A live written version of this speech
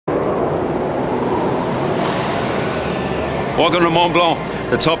Welcome to Mont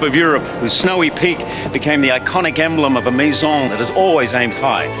Blanc, the top of Europe, whose snowy peak became the iconic emblem of a maison that has always aimed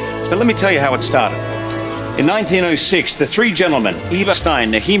high. But let me tell you how it started. In 1906, the three gentlemen, Eva,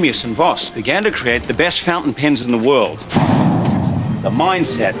 Stein, Nehemius, and Voss, began to create the best fountain pens in the world. The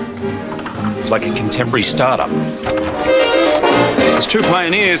mindset was like a contemporary startup. As true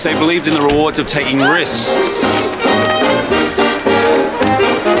pioneers, they believed in the rewards of taking risks.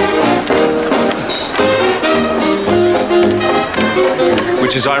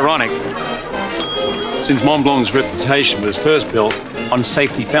 Which is ironic, since Mont Blanc's reputation was first built on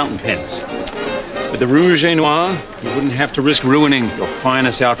safety fountain pens. With the Rouge et Noir, you wouldn't have to risk ruining your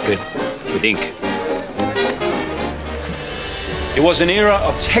finest outfit with ink. It was an era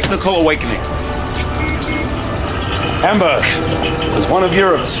of technical awakening. Hamburg was one of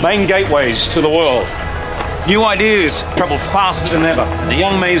Europe's main gateways to the world. New ideas traveled faster than ever, and the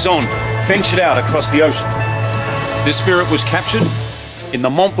young maison ventured out across the ocean. This spirit was captured in the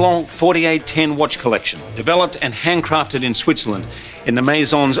Mont Blanc 4810 watch collection, developed and handcrafted in Switzerland in the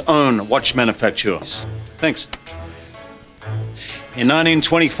Maison's own watch manufacturers. Thanks. In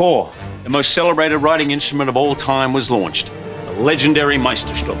 1924, the most celebrated writing instrument of all time was launched, the legendary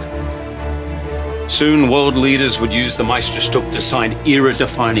Meisterstück. Soon, world leaders would use the Meisterstück to sign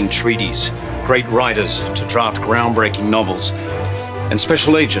era-defining treaties, great writers to draft groundbreaking novels, and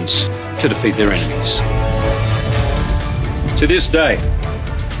special agents to defeat their enemies. To this day,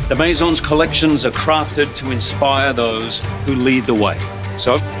 the Maison's collections are crafted to inspire those who lead the way.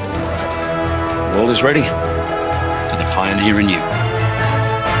 So, the world is ready for the pioneer in you.